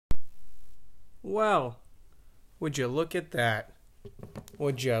Well, would you look at that?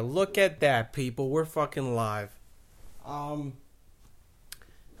 Would you look at that, people? We're fucking live. Um,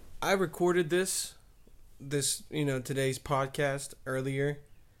 I recorded today's podcast earlier,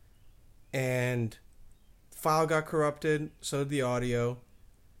 and file got corrupted, so did the audio.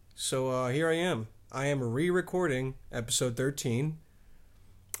 So here I am. I am re-recording episode 13.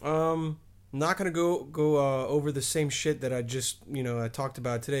 Not gonna go over the same shit that I talked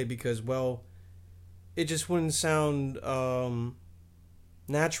about today because, well, it just wouldn't sound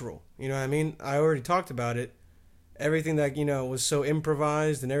natural. You know what I mean? I already talked about it. Everything that was so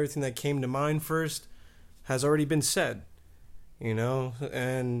improvised and everything that came to mind first has already been said.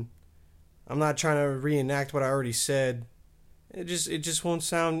 And I'm not trying to reenact what I already said. It won't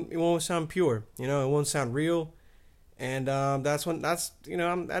sound pure. It won't sound real. And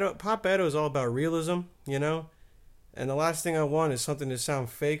Pop Edo is all about realism, And the last thing I want is something to sound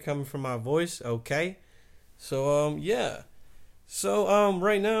fake coming from my voice, okay? So, yeah. So,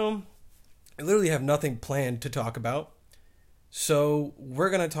 right now, I literally have nothing planned to talk about. So,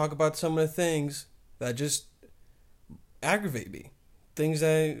 we're going to talk about some of the things that just aggravate me. Things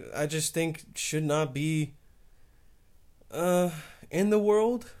that I just think should not be in the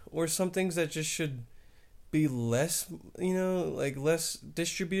world, or some things that just should be less, less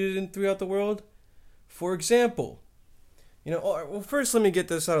distributed throughout the world. For example, first let me get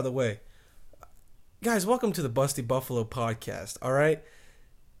this out of the way. Guys, welcome to the Busty Buffalo podcast, alright?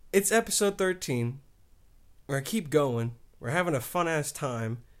 It's episode 13. We're gonna keep going. We're having a fun-ass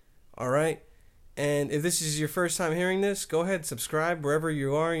time, alright? And if this is your first time hearing this, go ahead, subscribe wherever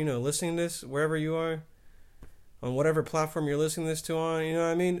you are, listening to this, wherever you are, on whatever platform you're listening to this to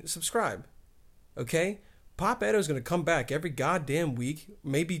on, subscribe, okay? Pop Edo's gonna come back every goddamn week,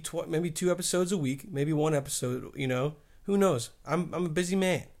 maybe 2 episodes a week, maybe 1 episode, who knows? I'm a busy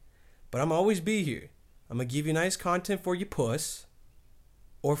man. But I'm always be here. I'm going to give you nice content for your puss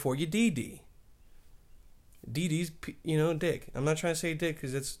or for your DD. DD's, dick. I'm not trying to say dick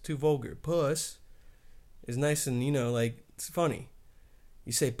because that's too vulgar. Puss is nice and, it's funny.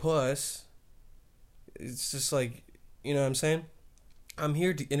 You say puss, it's just like, you know what I'm saying? I'm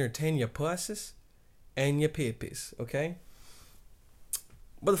here to entertain your pusses and your peepees, okay?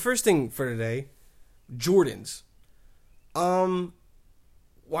 But the first thing for today, Jordans.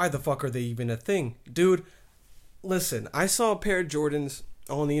 Why the fuck are they even a thing? Dude, listen, I saw a pair of Jordans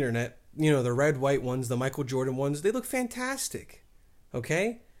on the internet. The red, white ones, the Michael Jordan ones. They look fantastic.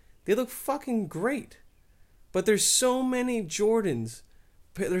 Okay? They look fucking great. But there's so many Jordans.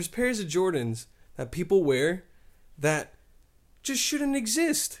 There's pairs of Jordans that people wear that just shouldn't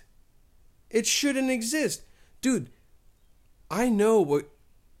exist. It shouldn't exist. Dude, I know what...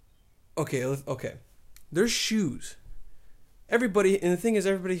 Okay. There's shoes. Everybody, and the thing is,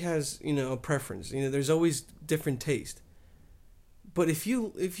 everybody has, a preference. There's always different taste. But if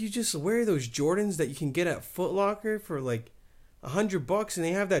you just wear those Jordans that you can get at Foot Locker for like $100 and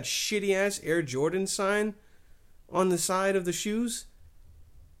they have that shitty ass Air Jordan sign on the side of the shoes,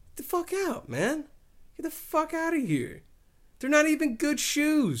 get the fuck out, man. Get the fuck out of here. They're not even good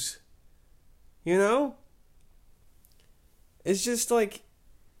shoes. It's just like,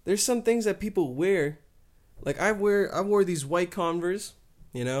 there's some things that people wear. Like, I wore these white Converse,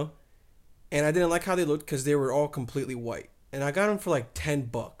 and I didn't like how they looked because they were all completely white. And I got them for like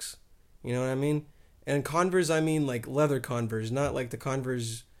 $10. You know what I mean? And Converse, I mean like leather Converse, not like the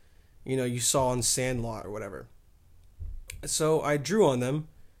Converse, you saw on Sandlot or whatever. So I drew on them,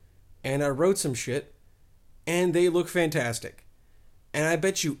 and I wrote some shit, and they look fantastic. And I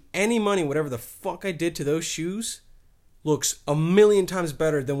bet you any money, whatever the fuck I did to those shoes, looks a million times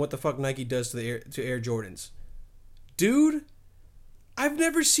better than what the fuck Nike does to Air Jordans. Dude, I've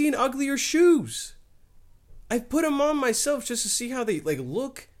never seen uglier shoes. I've put them on myself just to see how they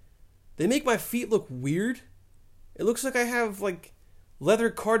look. They make my feet look weird. It looks like I have leather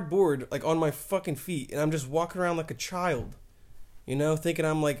cardboard on my fucking feet, and I'm just walking around like a child, thinking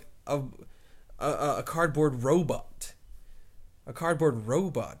I'm like a cardboard robot. A cardboard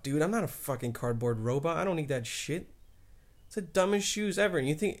robot, dude. I'm not a fucking cardboard robot. I don't need that shit. It's the dumbest shoes ever. And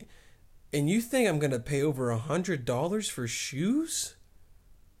you think I'm gonna pay over $100 for shoes?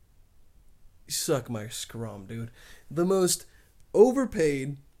 You suck my scrum, dude. The most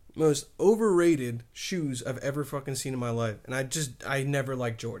overpaid, most overrated shoes I've ever fucking seen in my life. And I never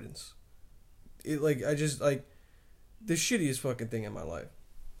liked Jordans. The shittiest fucking thing in my life.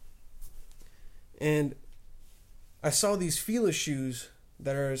 And I saw these Fila shoes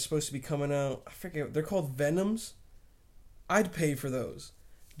that are supposed to be coming out. I forget. They're called Venoms. I'd pay for those.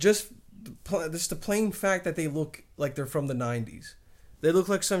 Just the plain fact that they look like they're from the 90s. They look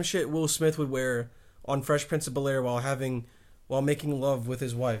like some shit Will Smith would wear on Fresh Prince of Bel-Air while making love with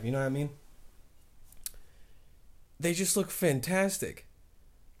his wife. You know what I mean? They just look fantastic.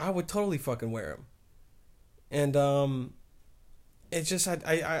 I would totally fucking wear them. And it's just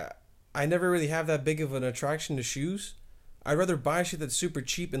I never really have that big of an attraction to shoes. I'd rather buy shit that's super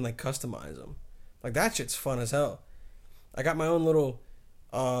cheap and like customize them. Like that shit's fun as hell. I got my own little.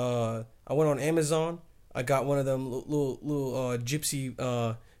 I went on Amazon. I got one of them little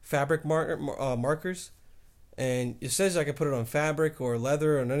gypsy fabric markers, and it says I can put it on fabric or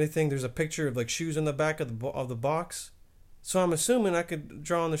leather or anything. There's a picture of like shoes on the back of the box, so I'm assuming I could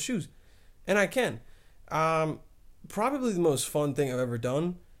draw on the shoes, and I can. Probably the most fun thing I've ever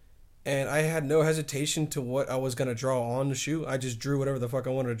done, and I had no hesitation to what I was gonna draw on the shoe. I just drew whatever the fuck I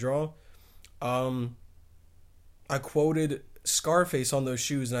wanted to draw. I quoted Scarface on those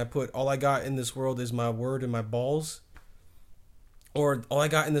shoes, and I put, all I got in this world is my word and my balls. Or, all I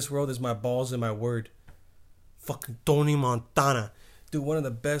got in this world is my balls and my word. Fucking Tony Montana. Dude, one of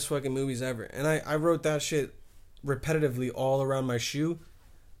the best fucking movies ever. And I wrote that shit repetitively all around my shoe.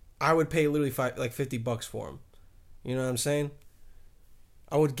 I would pay literally $50 for them. You know what I'm saying?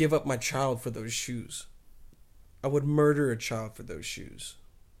 I would give up my child for those shoes. I would murder a child for those shoes.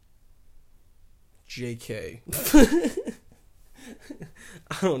 JK.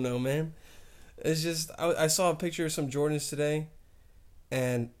 I don't know, man. It's just, I saw a picture of some Jordans today,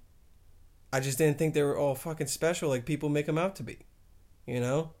 and I just didn't think they were all fucking special like people make them out to be. You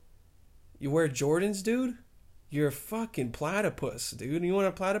know? You wear Jordans, dude? You're a fucking platypus, dude. You know what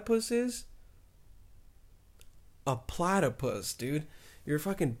a platypus is? A platypus, dude. You're a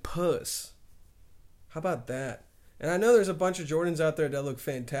fucking puss. How about that? And I know there's a bunch of Jordans out there that look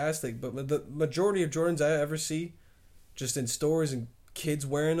fantastic, but the majority of Jordans I ever see, just in stores and kids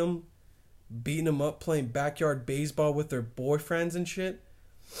wearing them, beating them up, playing backyard baseball with their boyfriends and shit.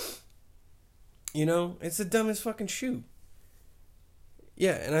 You know, it's the dumbest fucking shoe.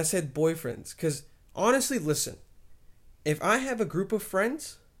 Yeah, and I said boyfriends, because honestly, listen, if I have a group of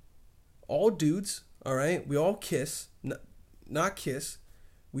friends, all dudes, all right, we all kiss, not kiss,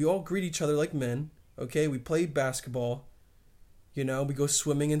 we all greet each other like men. Okay, we play basketball. You know, we go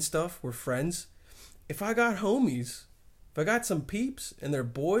swimming and stuff. We're friends. If I got homies, if I got some peeps and they're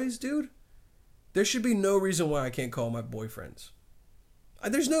boys, dude, there should be no reason why I can't call my boyfriends.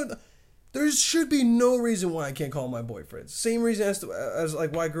 There should be no reason why I can't call my boyfriends. Same reason as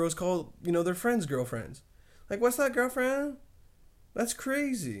like why girls call, you know, their friends girlfriends. Like, what's that, girlfriend? That's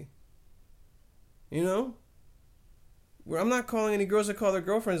crazy. You know? I'm not calling any girls that call their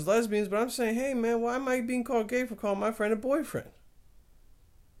girlfriends lesbians, but I'm saying, hey, man, why am I being called gay for calling my friend a boyfriend?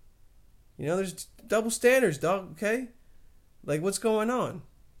 You know, there's double standards, dog, okay? Like, what's going on?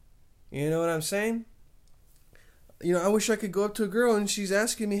 You know what I'm saying? You know, I wish I could go up to a girl and she's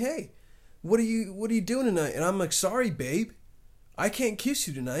asking me, hey, what are you doing tonight? And I'm like, sorry, babe. I can't kiss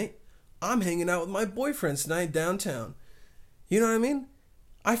you tonight. I'm hanging out with my boyfriends tonight downtown. You know what I mean?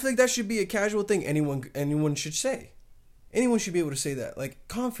 I feel like that should be a casual thing anyone should say. Anyone should be able to say that, like,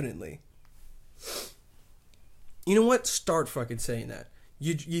 confidently. You know what? Start fucking saying that.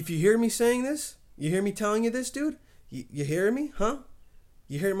 If you hear me saying this, you hear me telling you this, dude? You hear me? Huh?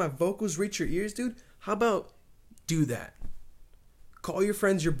 You hear my vocals reach your ears, dude? How about do that? Call your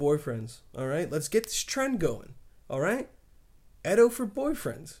friends your boyfriends, all right? Let's get this trend going, all right? Edo for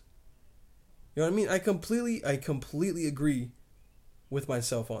boyfriends. You know what I mean? I completely agree with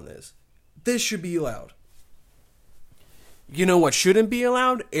myself on this. This should be allowed. You know what shouldn't be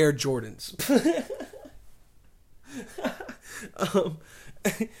allowed? Air Jordans.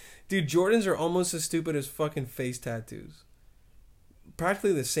 Dude, Jordans are almost as stupid as fucking face tattoos.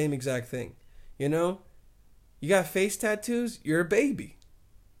 Practically the same exact thing. You know? You got face tattoos, you're a baby.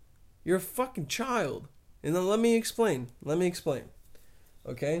 You're a fucking child. And then let me explain.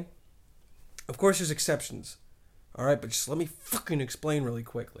 Okay? Of course there's exceptions. Alright, but just let me fucking explain really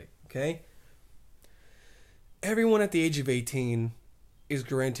quickly. Okay? Everyone at the age of 18 is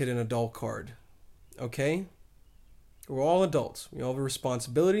granted an adult card. Okay? We're all adults. We all have a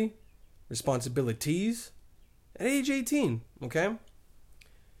responsibilities at age 18. Okay?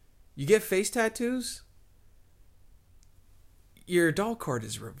 You get face tattoos, your adult card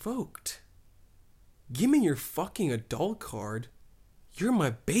is revoked. Give me your fucking adult card. You're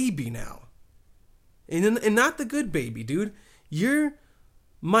my baby now. And not the good baby, dude. You're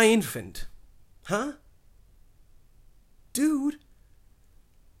my infant. Huh? Dude,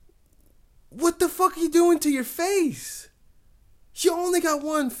 what the fuck are you doing to your face? You only got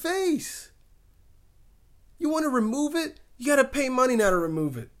one face. You want to remove it? You gotta pay money now to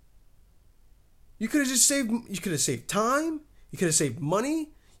remove it. You could have saved time. You could have saved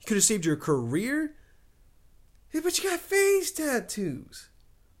money. You could have saved your career. Yeah, but you got face tattoos.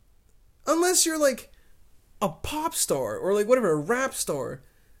 Unless you're like a pop star or like whatever, a rap star.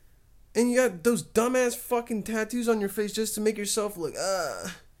 And you got those dumbass fucking tattoos on your face just to make yourself look,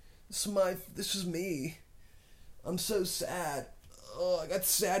 this is me. I'm so sad. Oh, I got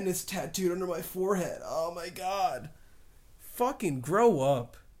sadness tattooed under my forehead. Oh my god. Fucking grow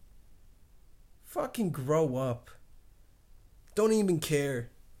up. Fucking grow up. Don't even care.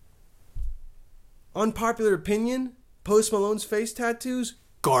 Unpopular opinion, Post Malone's face tattoos,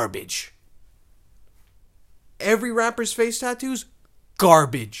 garbage. Every rapper's face tattoos,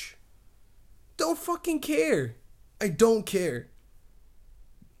 garbage. Don't fucking care. I don't care.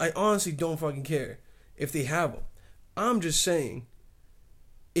 I honestly don't fucking care if they have them. I'm just saying,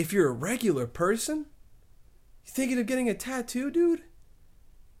 if you're a regular person, you thinking of getting a tattoo, dude?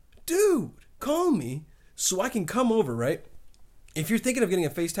 Dude, call me so I can come over, right? If you're thinking of getting a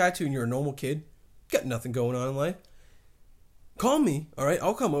face tattoo and you're a normal kid, got nothing going on in life, call me, alright?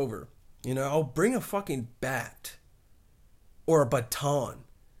 I'll come over. You know, I'll bring a fucking bat or a baton.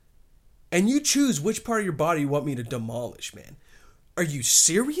 And you choose which part of your body you want me to demolish, man. Are you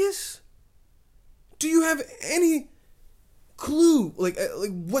serious? Do you have any clue like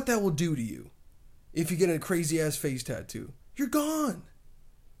what that will do to you if you get a crazy ass face tattoo? You're gone.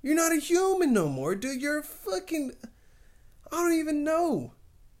 You're not a human no more, dude. You're a fucking, I don't even know.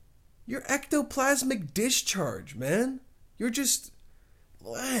 You're ectoplasmic discharge, man. You're just,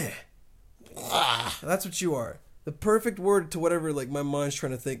 that's what you are. The perfect word to whatever like my mind's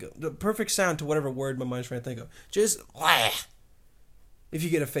trying to think of. The perfect sound to whatever word my mind's trying to think of. Just if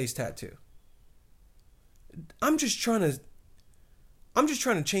you get a face tattoo. I'm just trying to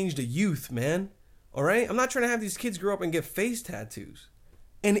change the youth, man. All right? I'm not trying to have these kids grow up and get face tattoos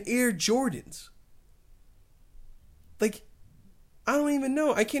and Air Jordans. Like, I don't even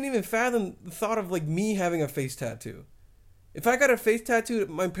know. I can't even fathom the thought of like me having a face tattoo. If I got a face tattoo,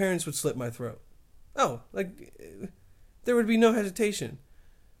 my parents would slit my throat. Oh, like, there would be no hesitation.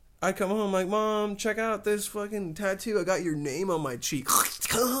 I'd come home like, Mom, check out this fucking tattoo. I got your name on my cheek.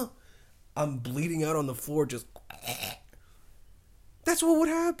 I'm bleeding out on the floor just... That's what would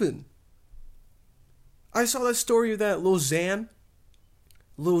happen. I saw that story of that Lil Xanax.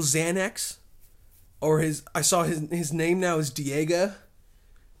 Or I saw his name now is Diego.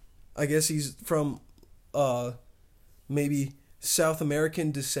 I guess he's from, maybe South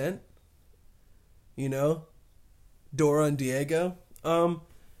American descent. You know, Dora and Diego.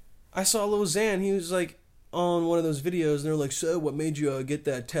 I saw Lil Xan. He was like on one of those videos, and they're like, "So, what made you get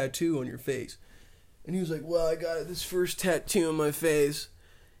that tattoo on your face?" And he was like, "Well, I got this first tattoo on my face.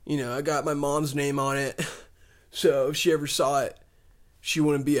 You know, I got my mom's name on it, so if she ever saw it, she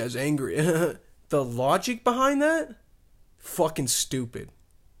wouldn't be as angry." The logic behind that, fucking stupid.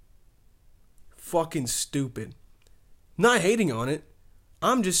 Fucking stupid. Not hating on it.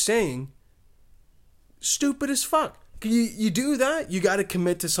 I'm just saying. Stupid as fuck. You do that, you got to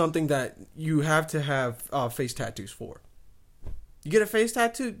commit to something that you have to have face tattoos for. You get a face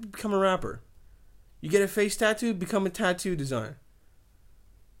tattoo, become a rapper. You get a face tattoo, become a tattoo designer.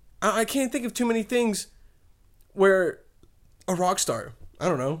 I can't think of too many things where a rock star, I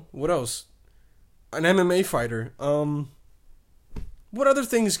don't know, what else? An MMA fighter. What other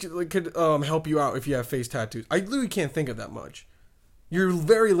things could help you out if you have face tattoos? I literally can't think of that much. You're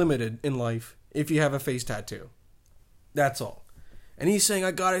very limited in life if you have a face tattoo. That's all. And he's saying,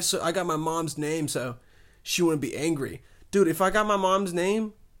 I got it, so I got my mom's name so she wouldn't be angry. Dude, if I got my mom's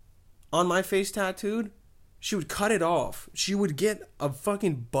name on my face tattooed, she would cut it off. She would get a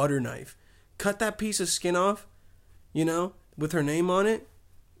fucking butter knife, cut that piece of skin off, you know, with her name on it.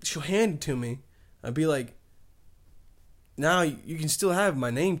 She'll hand it to me. I'd be like, now you can still have my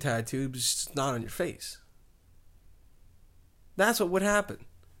name tattooed, but it's just not on your face. That's what would happen.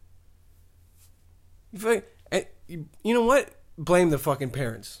 You know what? Blame the fucking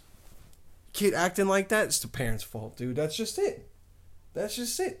parents. Kid acting like that, it's the parents' fault, dude. That's just it. That's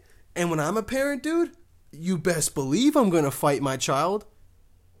just it. And when I'm a parent, dude, you best believe I'm gonna fight my child.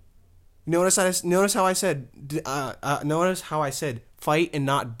 Notice how I said fight and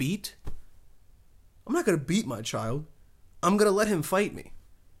not beat. I'm not gonna beat my child. I'm gonna let him fight me.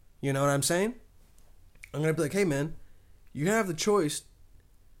 You know what I'm saying? I'm gonna be like, hey man, you have the choice.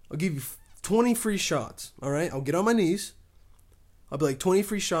 I'll give you 20 free shots. All right, I'll get on my knees. I'll be like 20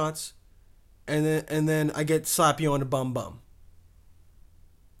 free shots, and then I get slap you on the bum.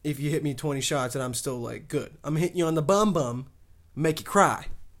 If you hit me 20 shots and I'm still like good, I'm hitting you on the bum, make you cry,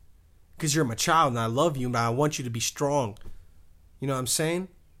 because you're my child and I love you and I want you to be strong. You know what I'm saying?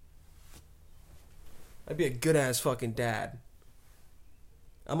 I'd be a good ass fucking dad.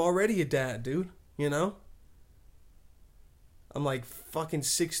 I'm already a dad, dude. You know? I'm like fucking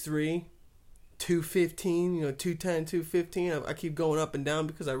 6'3", 215, 210, 215. I keep going up and down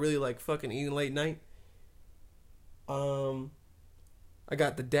because I really like fucking eating late night. I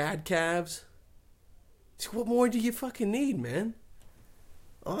got the dad calves. What more do you fucking need, man?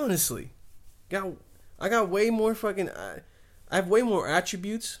 Honestly. I got way more fucking... I have way more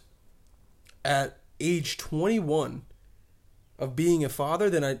attributes at age 21 of being a father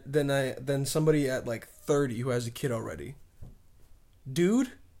than somebody at like 30 who has a kid already.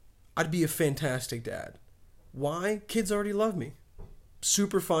 Dude, I'd be a fantastic dad. Why? Kids already love me.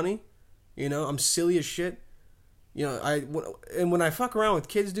 Super funny. I'm silly as shit. And when I fuck around with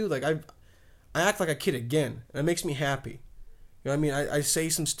kids, dude, like I act like a kid again, and it makes me happy. You know what I mean? I say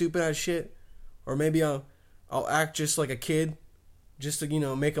some stupid ass shit, or maybe I'll act just like a kid, just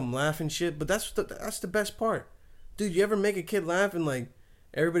to make them laugh and shit. But that's the best part, dude. You ever make a kid laugh and like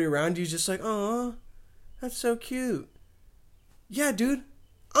everybody around you's just like, "Aw, that's so cute." Yeah, dude.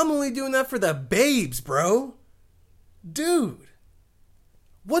 I'm only doing that for the babes, bro. Dude.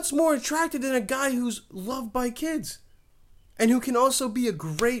 What's more attractive than a guy who's loved by kids? And who can also be a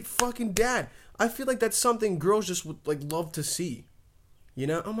great fucking dad? I feel like that's something girls just would like love to see.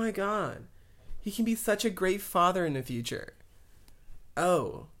 Oh my god. He can be such a great father in the future.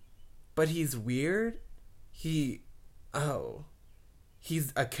 Oh. But he's weird? He's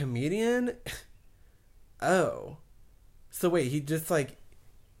a comedian? Oh. So wait, he just like...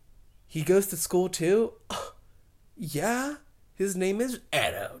 He goes to school too? Yeah? His name is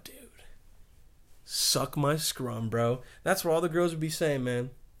Edo, dude. Suck my scrum, bro. That's what all the girls would be saying,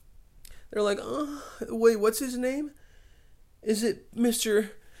 man. They're like, oh, wait, what's his name? Is it Mr.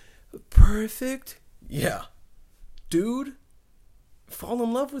 Perfect? Yeah. Dude, fall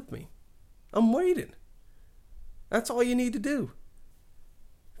in love with me. I'm waiting. That's all you need to do.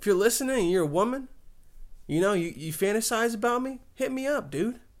 If you're listening and you're a woman, you fantasize about me, hit me up,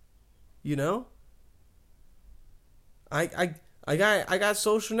 dude. I got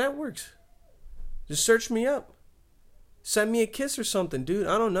social networks. Just search me up. Send me a kiss or something, dude.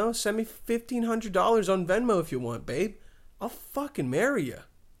 I don't know. Send me $1,500 on Venmo if you want, babe. I'll fucking marry you.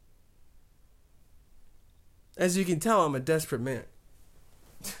 As you can tell, I'm a desperate man.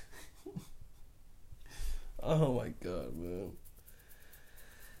 Oh my god, man.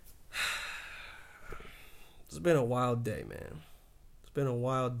 It's been a wild day, man. It's been a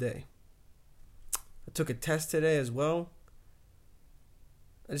wild day. I took a test today as well.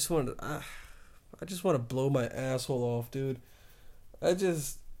 I just want to blow my asshole off, dude. I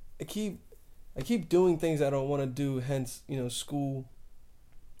keep doing things I don't want to do, hence, school.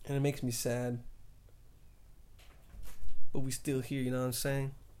 And it makes me sad. But we still here, you know what I'm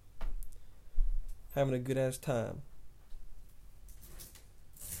saying? Having a good ass time.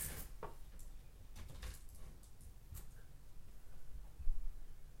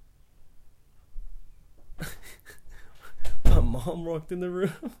 My mom walked in the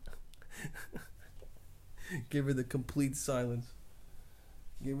room. Give her the complete silence.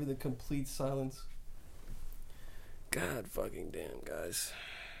 Give her the complete silence. God fucking damn, guys.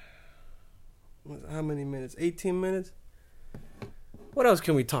 How many minutes? 18 minutes? What else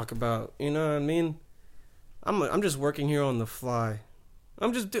can we talk about? You know what I mean? I'm just working here on the fly.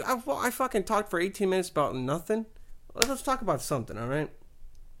 I fucking talked for 18 minutes about nothing. Let's talk about something, all right?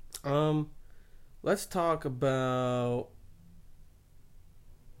 Let's talk about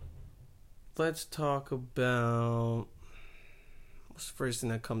what's the first thing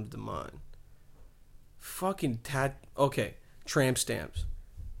that comes to mind? Okay, tramp stamps.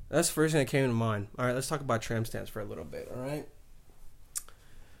 That's the first thing that came to mind. All right, let's talk about tramp stamps for a little bit, all right?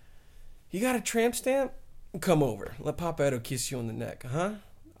 You got a tramp stamp? Come over. Let Papa Edo kiss you on the neck, huh?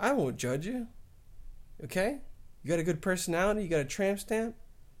 I won't judge you. Okay? You got a good personality? You got a tramp stamp?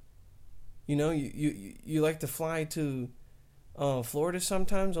 You like to fly to Florida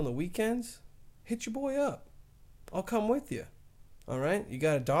sometimes on the weekends? Hit your boy up. I'll come with you. All right? You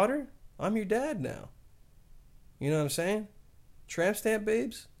got a daughter? I'm your dad now. You know what I'm saying? Tramp stamp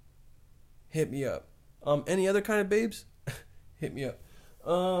babes? Hit me up. Any other kind of babes? Hit me up.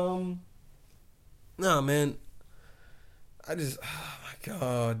 Nah, man. Oh my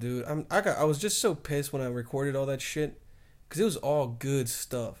god, dude. I was just so pissed when I recorded all that shit, cause it was all good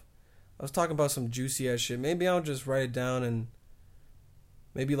stuff. I was talking about some juicy ass shit. Maybe I'll just write it down, and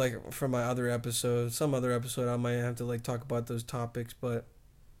maybe like for my other episode, some other episode, I might have to like talk about those topics. But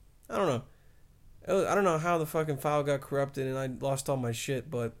I don't know. I don't know how the fucking file got corrupted and I lost all my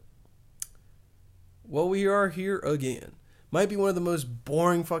shit. But well, we are here again. Might be one of the most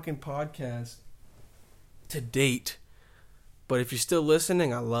boring fucking podcasts to date, But if you're still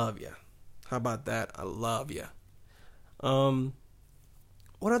listening, I love you. How about that? I love you.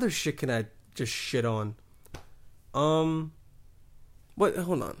 What other shit can I just shit on? What?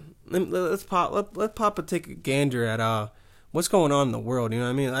 Hold on. Let's pop a take a gander at what's going on in the world. You know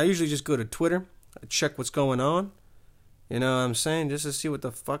what I mean? I usually just go to Twitter, I check what's going on. You know what I'm saying? Just to see what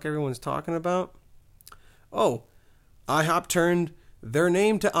the fuck everyone's talking about. Oh, IHOP turned their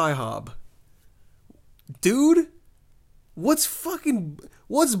name to IHOB. Dude, what's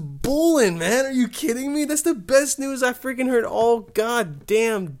bullin', man? Are you kidding me? That's the best news I freaking heard all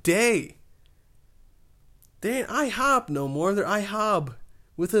goddamn day. They ain't IHOP no more. They're IHOB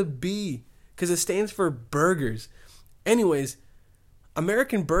with a B because it stands for burgers. Anyways,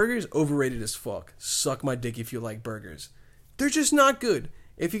 American burgers overrated as fuck. Suck my dick if you like burgers. They're just not good.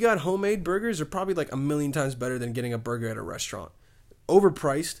 If you got homemade burgers, they're probably like a million times better than getting a burger at a restaurant.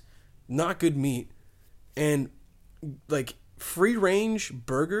 Overpriced, not good meat, and like free range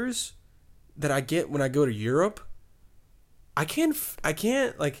burgers that I get when I go to Europe. I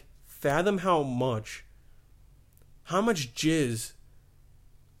can't like fathom how much jizz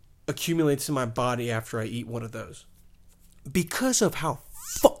accumulates in my body after I eat one of those. Because of how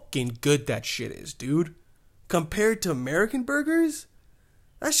fucking good that shit is, dude. Compared to American burgers,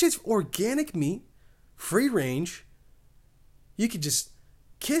 that shit's organic meat, free range. You could just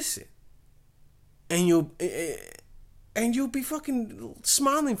kiss it, and you'll be fucking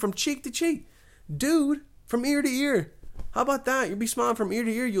smiling from cheek to cheek, dude, from ear to ear. How about that? You'll be smiling from ear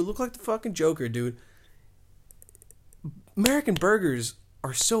to ear. You'll look like the fucking Joker, dude. American burgers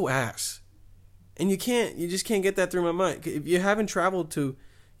are so ass, and you just can't get that through my mind. If you haven't traveled to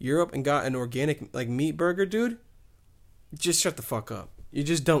Europe and got an organic like meat burger, dude, just shut the fuck up. You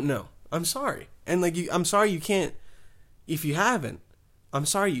just don't know. I'm sorry, and I'm sorry you can't. If you haven't, I'm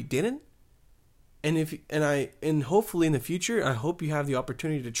sorry you didn't. And hopefully in the future, I hope you have the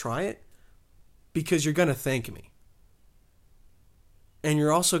opportunity to try it, because you're gonna thank me, and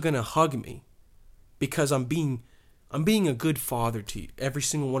you're also gonna hug me, because I'm being a good father to you, every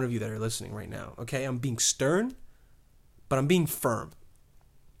single one of you that are listening right now. Okay, I'm being stern, but I'm being firm.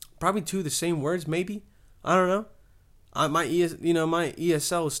 Probably two of the same words, maybe. I don't know. My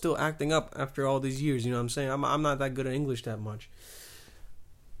ESL is still acting up after all these years. You know what I'm saying? I'm not that good at English that much.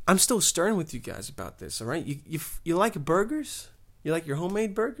 I'm still stern with you guys about this. All right, you like burgers? You like your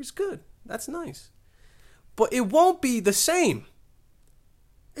homemade burgers? Good, that's nice. But it won't be the same.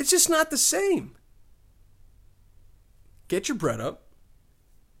 It's just not the same. Get your bread up,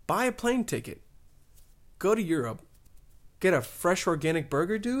 buy a plane ticket, go to Europe, get a fresh organic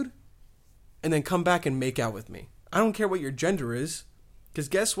burger, dude, and then come back and make out with me. I don't care what your gender is, because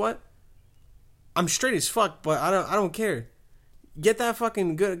guess what? I'm straight as fuck, but I don't care. Get that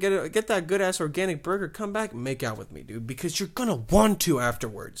fucking good, get that good ass organic burger, come back and make out with me, dude, because you're gonna want to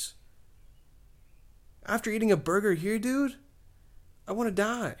afterwards. After eating a burger here, dude, I want to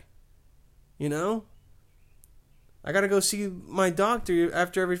die. You know? I gotta go see my doctor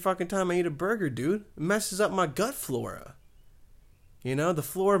after every fucking time I eat a burger, dude. It messes up my gut flora. You know, the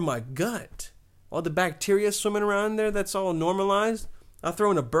flora of my gut. All the bacteria swimming around there, that's all normalized. I'll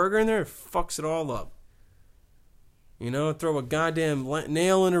throw in a burger in there, it fucks it all up. You know, throw a goddamn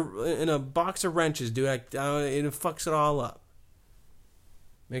nail in a box of wrenches, dude. It fucks it all up.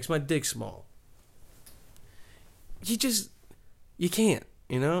 Makes my dick small. You can't,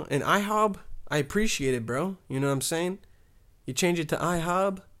 you know? And IHOB, I appreciate it, bro. You know what I'm saying? You change it to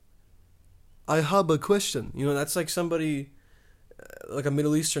IHOB. I have a question. You know, that's like somebody, like a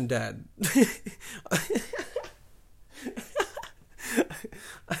Middle Eastern dad.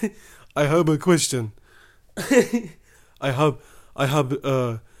 I have a question. I have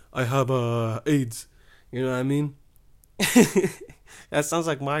AIDS. You know what I mean? That sounds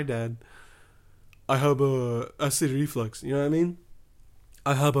like my dad. I have acid reflux. You know what I mean?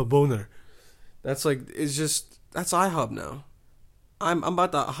 I have a boner. That's like, it's just, that's IHOB now. I'm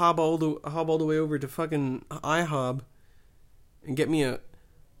about to hob all the way over to fucking IHOB and get me a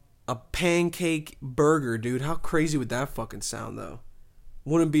pancake burger, dude. How crazy would that fucking sound, though?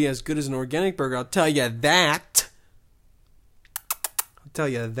 Wouldn't be as good as an organic burger, I'll tell you that. I'll tell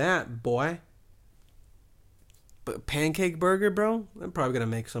you that, boy. But pancake burger, bro? I'm probably gonna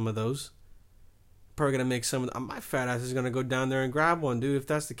make some of those. Probably gonna make some of my fat ass is gonna go down there and grab one, dude, if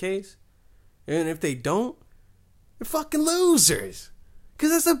that's the case. And if they don't, they're fucking losers. Cause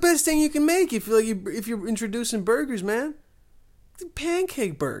that's the best thing you can make if you're introducing burgers, man. It's a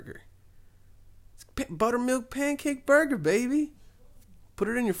pancake burger. It's buttermilk pancake burger, baby. Put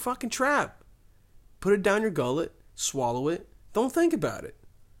it in your fucking trap. Put it down your gullet. Swallow it. Don't think about it.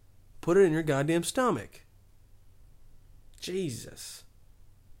 Put it in your goddamn stomach. Jesus.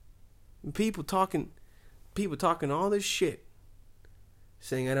 People talking all this shit.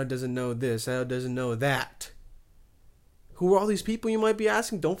 Saying Edo doesn't know this, Edo doesn't know that. Who are all these people, you might be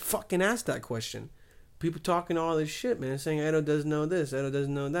asking? Don't fucking ask that question. People talking all this shit, man, saying Edo doesn't know this, Edo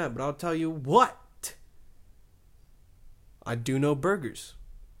doesn't know that. But I'll tell you what. I do know burgers.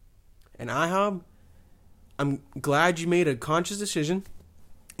 And IHOB, I'm glad you made a conscious decision.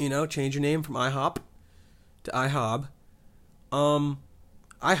 You know, change your name from IHOP to IHOB.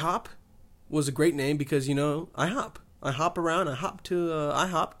 IHOP was a great name because, you know, I hop around, I hop to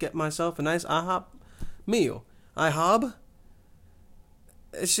IHOP, get myself a nice IHOP meal. IHOB,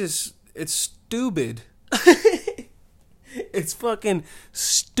 it's stupid. It's fucking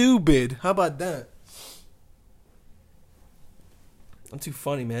stupid. How about that? I'm too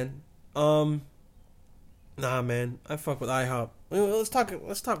funny, man. Nah, man, I fuck with IHOP.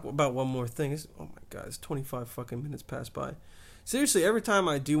 Let's talk about one more thing. Oh my god, it's 25 fucking minutes passed by. Seriously, every time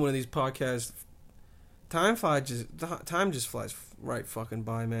I do one of these podcasts, time just flies right fucking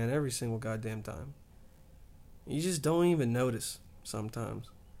by, man. Every single goddamn time. You just don't even notice sometimes.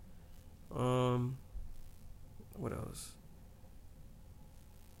 What else?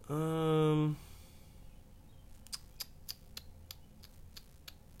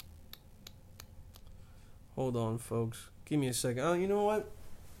 Hold on, folks. Give me a second. Oh, you know what?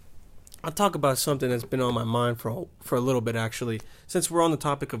 I'll talk about something that's been on my mind for a little bit, actually, since we're on the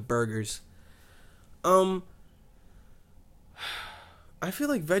topic of burgers. I feel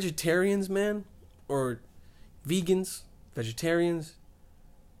like vegetarians, man, or vegans, vegetarians,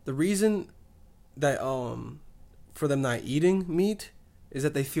 the reason that for them not eating meat is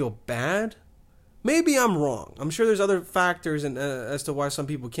that they feel bad. Maybe I'm wrong. I'm sure there's other factors as to why some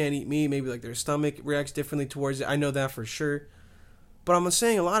people can't eat meat. Maybe like their stomach reacts differently towards it. I know that for sure. But I'm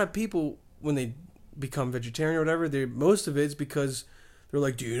saying a lot of people, when they become vegetarian or whatever, most of it's because they're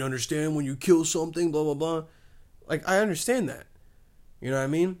like, do you understand when you kill something, blah, blah, blah. Like, I understand that. You know what I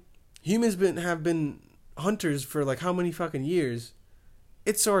mean? Humans have been hunters for like how many fucking years?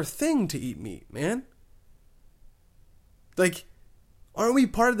 It's our thing to eat meat, man. Like, aren't we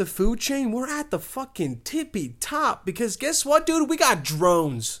part of the food chain? We're at the fucking tippy top. Because guess what, dude? We got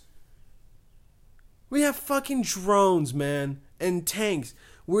drones. We have fucking drones, man. And tanks.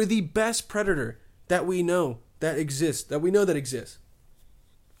 We're the best predator that we know that exists.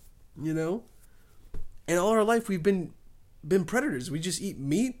 You know? And all our life we've been predators. We just eat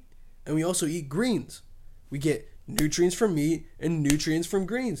meat and we also eat greens. We get nutrients from meat and nutrients from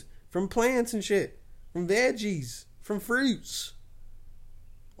greens. From plants and shit. From veggies. From fruits.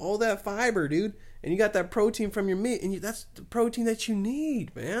 All that fiber, dude. And you got that protein from your meat. And that's the protein that you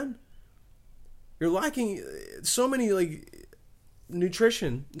need, man. You're lacking so many, like,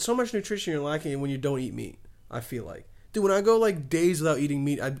 nutrition. So much nutrition you're lacking when you don't eat meat, I feel like. Dude, when I go, like, days without eating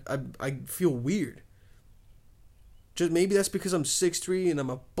meat, I feel weird. Just maybe that's because I'm 6'3" and I'm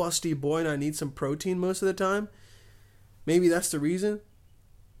a busty boy and I need some protein most of the time. Maybe that's the reason.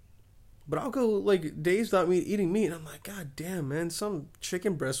 But I'll go, like, days without eating meat, and I'm like, God damn, man, some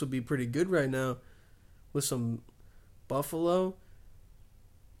chicken breast would be pretty good right now with some buffalo.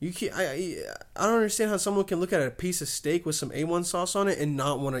 I don't understand how someone can look at a piece of steak with some A1 sauce on it and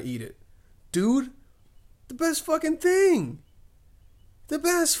not want to eat it. Dude, the best fucking thing. The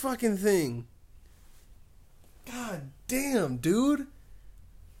best fucking thing. God damn, dude.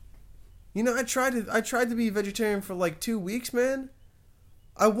 You know, I tried to be vegetarian for like 2 weeks, man.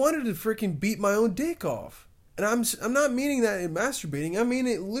 I wanted to freaking beat my own dick off. And I'm not meaning that in masturbating. I mean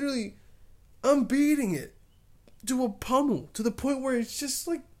it literally, I'm beating it to a pummel. To the point where it's just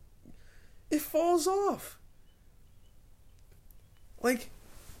like, it falls off. Like,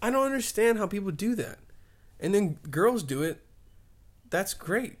 I don't understand how people do that. And then girls do it. That's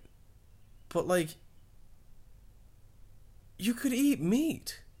great. But like, you could eat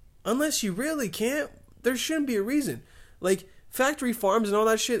meat. Unless you really can't, there shouldn't be a reason. Like, factory farms and all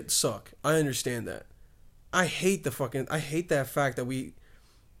that shit suck. I understand that. I hate that fact that we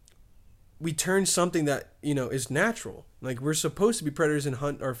turn something that, you know, is natural. Like, we're supposed to be predators and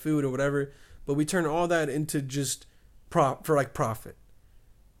hunt our food or whatever, but we turn all that into just for profit.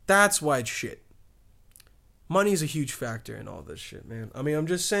 That's why it's shit. Money's a huge factor in all this shit, man. I mean, I'm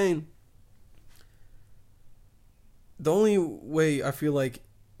just saying, the only way I feel like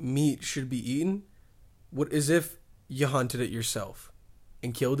meat should be eaten is if you hunted it yourself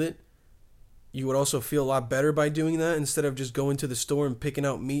and killed it. You would also feel a lot better by doing that instead of just going to the store and picking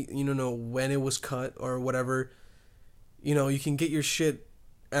out meat, you know when it was cut or whatever. You know, you can get your shit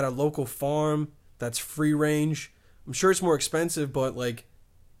at a local farm that's free range. I'm sure it's more expensive, but like,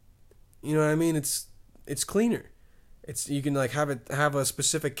 you know what I mean? It's cleaner. It's you can like have a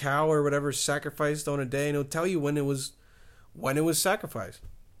specific cow or whatever sacrificed on a day, and it'll tell you when it was sacrificed.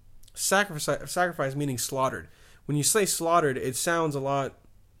 Sacrifice meaning slaughtered. When you say slaughtered, it sounds a lot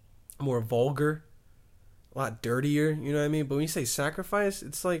more vulgar, a lot dirtier. You know what I mean? But when you say sacrifice,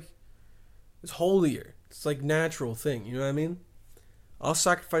 it's like it's holier. It's like natural thing. You know what I mean? I'll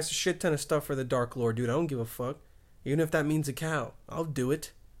sacrifice a shit ton of stuff for the Dark Lord, dude. I don't give a fuck. Even if that means a cow, I'll do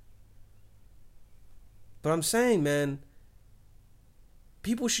it. But I'm saying, man,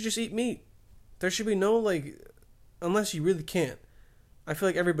 people should just eat meat. There should be no, like, unless you really can't. I feel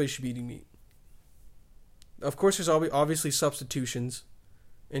like everybody should be eating meat. Of course, there's obviously substitutions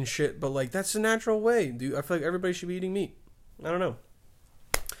and shit, but, like, that's the natural way, dude. I feel like everybody should be eating meat. I don't know.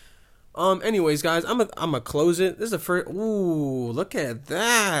 Anyways, guys, I'm gonna close it. This is the first. Ooh, look at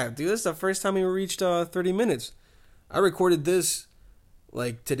that, dude. This is the first time we reached 30 minutes. I recorded this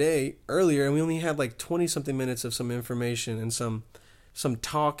like today earlier, and we only had like 20 something minutes of some information and some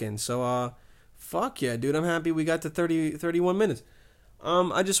talking. So fuck yeah, dude. I'm happy we got to 31 minutes.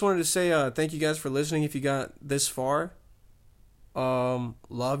 I just wanted to say thank you guys for listening. If you got this far,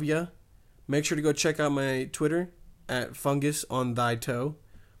 love ya. Make sure to go check out my Twitter at fungus on thy toe.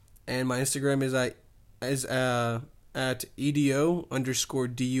 And my Instagram is at EDO_DULAS.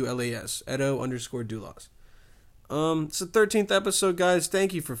 Edo_Dulas. It's the 13th episode, guys.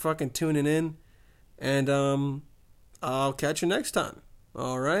 Thank you for fucking tuning in. And I'll catch you next time.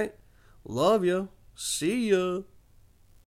 Alright? Love ya. See ya.